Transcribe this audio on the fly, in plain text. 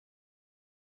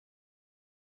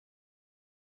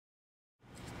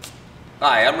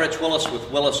Hi, I'm Rich Willis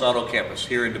with Willis Auto Campus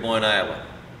here in Des Moines, Iowa.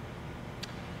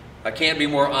 I can't be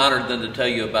more honored than to tell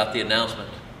you about the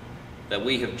announcement that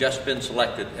we have just been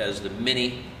selected as the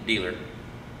Mini dealer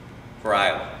for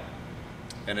Iowa.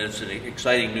 And it's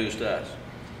exciting news to us.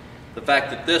 The fact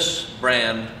that this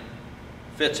brand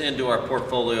fits into our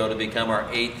portfolio to become our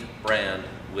 8th brand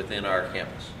within our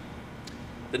campus.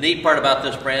 The neat part about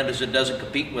this brand is it doesn't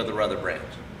compete with our other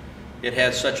brands. It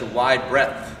has such a wide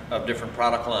breadth of different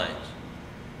product lines,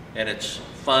 and it's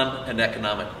fun and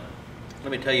economical.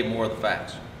 Let me tell you more of the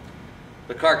facts.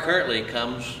 The car currently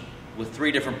comes with 3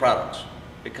 different products.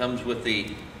 It comes with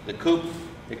the coupe,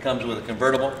 it comes with a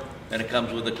convertible, and it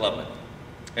comes with the clubman.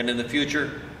 And in the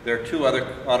future, there are 2 other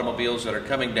automobiles that are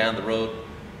coming down the road,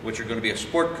 which are going to be a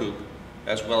sport coupe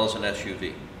as well as an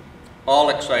SUV.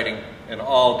 All exciting and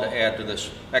all to add to this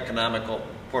economical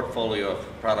portfolio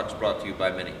of products brought to you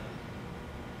by Mini.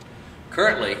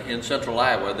 Currently, in central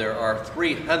Iowa, there are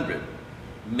 300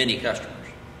 Mini customers.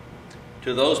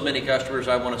 To those Mini customers,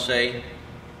 I want to say,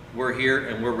 we're here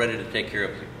and we're ready to take care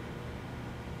of you.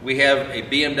 We have a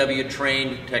BMW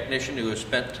trained technician who has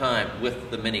spent time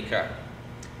with the Mini car.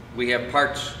 We have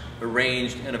parts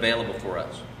arranged and available for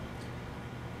us.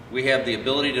 We have the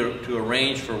ability to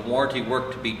arrange for warranty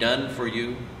work to be done for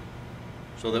you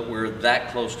so that we're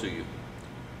that close to you.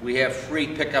 We have free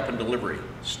pickup and delivery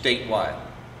statewide.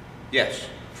 Yes,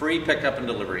 free pickup and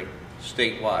delivery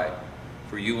statewide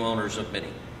for you owners of Mini.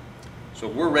 So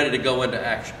we're ready to go into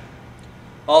action.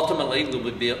 Ultimately,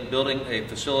 we'll be building a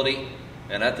facility,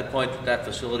 and at the point that that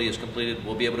facility is completed,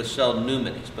 we'll be able to sell new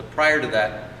Minis. But prior to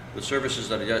that, the services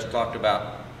that I just talked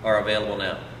about are available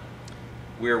now.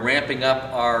 We're ramping up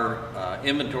our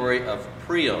inventory of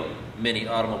pre-owned Mini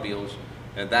automobiles,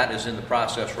 and that is in the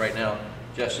process right now,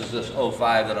 just as this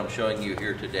 05 that I'm showing you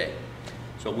here today.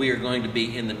 So we are going to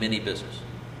be in the Mini business.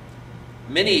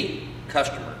 Mini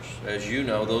customers, as you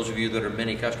know, those of you that are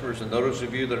Mini customers and those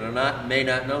of you that are not may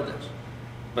not know this,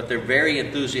 but they're very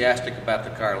enthusiastic about the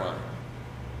car line.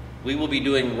 We will be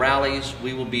doing rallies,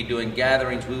 we will be doing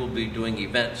gatherings, we will be doing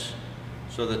events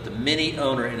so that the Mini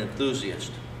owner and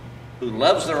enthusiast who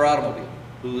loves their automobile,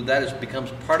 who that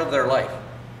becomes part of their life,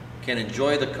 can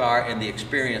enjoy the car and the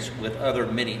experience with other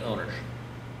Mini owners.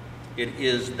 It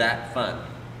is that fun.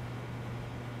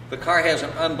 The car has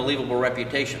an unbelievable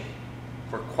reputation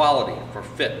for quality, for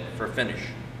fit, for finish,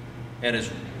 and is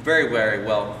very, very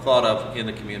well thought of in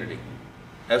the community.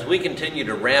 As we continue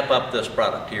to ramp up this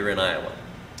product here in Iowa,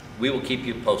 we will keep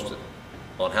you posted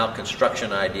on how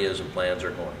construction ideas and plans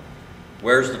are going.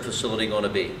 Where's the facility going to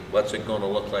be? What's it going to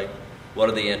look like? What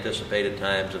are the anticipated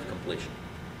times of completion?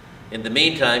 In the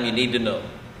meantime, you need to know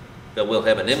that we'll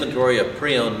have an inventory of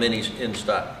pre-owned Minis in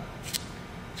stock.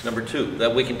 Number 2,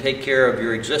 that we can take care of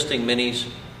your existing Minis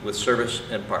with service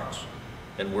and parts.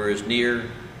 And we're as near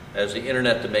as the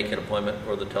internet to make an appointment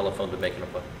or the telephone to make an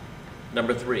appointment.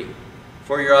 Number 3,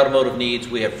 for your automotive needs,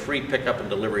 we have free pickup and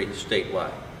delivery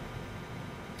statewide.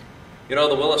 You know,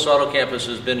 the Willis Auto Campus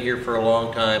has been here for a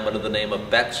long time under the name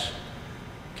of Betts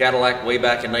Cadillac way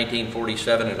back in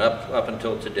 1947 and up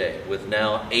until today, with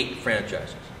now 8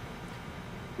 franchises.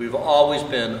 We've always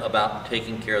been about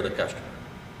taking care of the customer.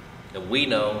 And we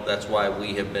know that's why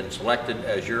we have been selected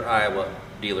as your Iowa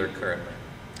dealer currently.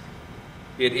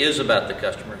 It is about the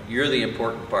customer. You're the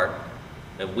important part,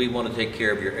 and we want to take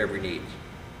care of your every need.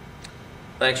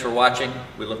 Thanks for watching.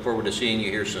 We look forward to seeing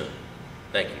you here soon.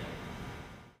 Thank you.